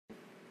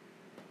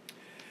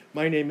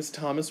My name is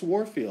Thomas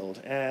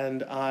Warfield,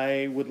 and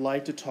I would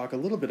like to talk a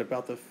little bit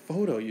about the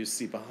photo you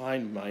see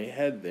behind my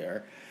head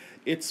there.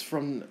 It's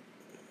from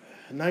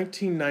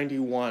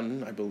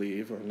 1991, I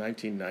believe, or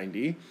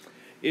 1990.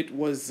 It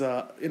was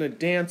in a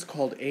dance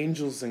called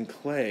Angels and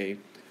Clay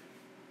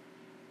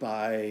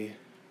by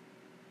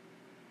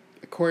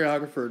a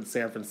choreographer in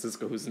San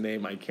Francisco whose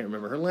name I can't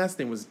remember. Her last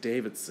name was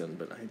Davidson,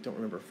 but I don't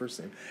remember her first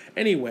name.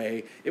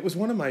 Anyway, it was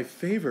one of my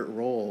favorite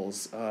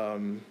roles.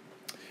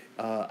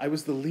 I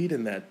was the lead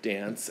in that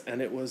dance,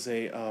 and it was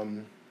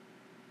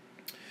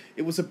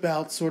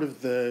about sort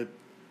of the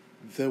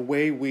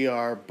way we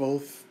are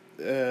both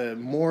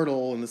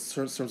mortal in the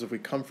terms of we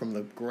come from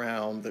the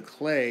ground, the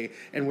clay,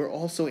 and we're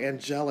also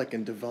angelic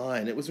and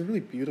divine. It was a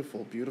really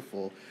beautiful,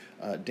 beautiful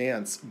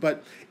dance.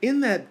 But in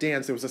that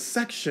dance, there was a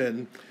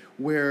section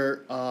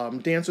where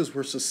dancers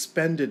were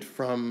suspended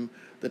from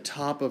the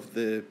top of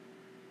the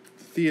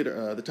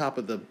theater, the top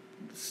of the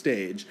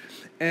stage.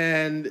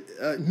 And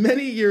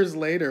many years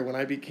later, when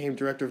I became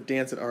director of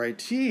dance at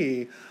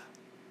RIT,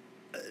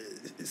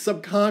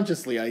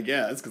 subconsciously, I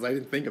guess, because I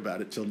didn't think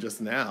about it till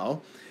just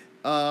now,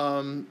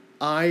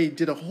 I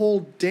did a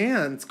whole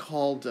dance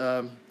called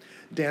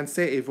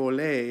Danser et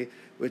Voler,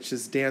 which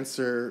is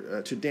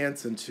dancer to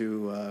dance and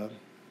to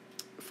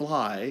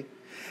fly,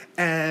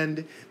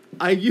 and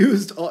I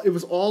used it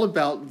was all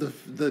about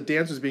the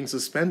dancers being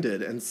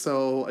suspended, and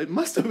so it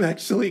must have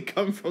actually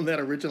come from that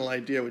original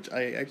idea, which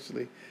I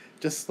actually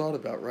just thought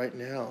about right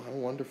now. How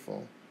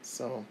wonderful!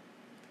 So,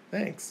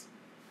 thanks.